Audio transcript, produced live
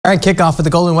All right, kickoff of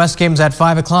the Golden West games at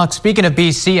 5 o'clock. Speaking of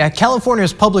BC, at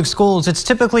California's public schools, it's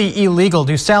typically illegal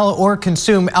to sell or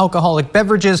consume alcoholic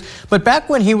beverages. But back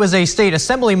when he was a state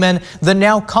assemblyman, the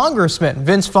now Congressman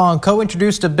Vince Fong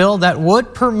co-introduced a bill that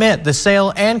would permit the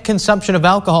sale and consumption of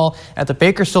alcohol at the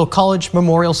Bakersfield College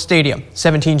Memorial Stadium.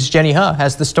 17's Jenny Huh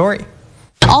has the story.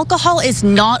 Alcohol is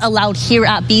not allowed here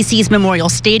at BC's Memorial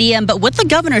Stadium, but with the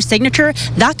governor's signature,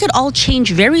 that could all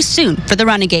change very soon for the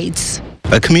Renegades.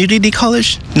 A community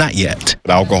college? Not yet.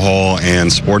 Alcohol and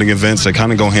sporting events, they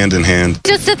kind of go hand in hand. It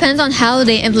just depends on how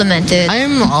they implement it. I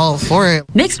am all for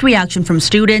it. Mixed reaction from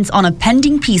students on a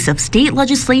pending piece of state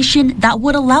legislation that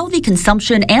would allow the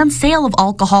consumption and sale of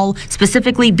alcohol,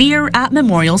 specifically beer, at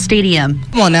Memorial Stadium.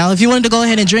 Come on now, if you wanted to go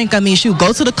ahead and drink, shoot,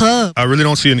 go to the club. I really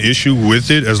don't see an issue with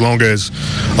it as long as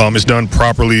it's done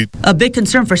properly. A big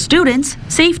concern for students,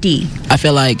 safety. I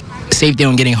feel like safety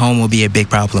on getting home will be a big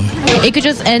problem. It could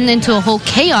just end into a whole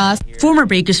chaos. Former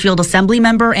Bakersfield Assembly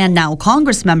member and now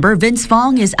Congress member Vince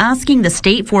Fong is asking the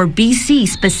state for BC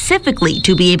specifically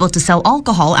to be able to sell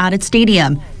alcohol at its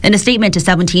stadium. In a statement to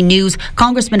 17 News,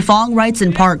 Congressman Fong writes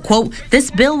in part, quote,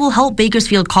 "This bill will help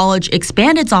Bakersfield College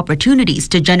expand its opportunities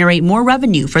to generate more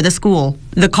revenue for the school."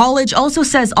 The college also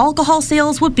says alcohol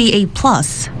sales would be a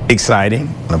plus.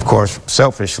 Exciting. And of course,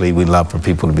 selfishly, we'd love for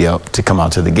people to be able to come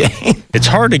out to the game. It's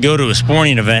hard to go to a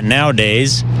sporting event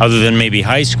nowadays, other than maybe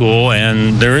high school,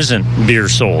 and there isn't beer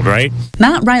sold, right?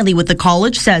 Matt Riley with the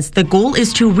college says the goal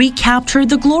is to recapture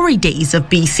the glory days of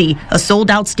BC, a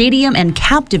sold-out stadium and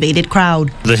captivated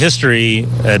crowd. The history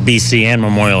at BC and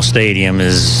Memorial Stadium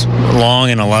is long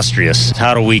and illustrious.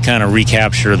 How do we kind of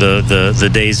recapture the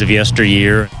days of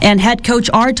yesteryear? And head coach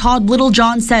R. Todd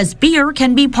Littlejohn says beer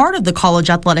can be part of the college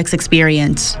athletics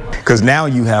experience. Because now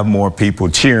you have more people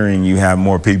cheering, you have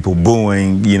more people booing,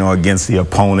 against the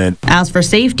opponent. As for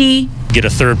safety, get a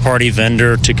third-party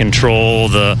vendor to control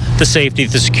the safety,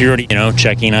 the security,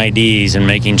 checking IDs and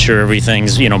making sure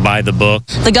everything's, by the book.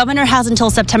 The governor has until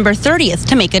September 30th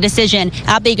to make a decision.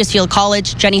 At Bakersfield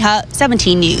College, Jenny Huh,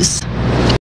 17 News.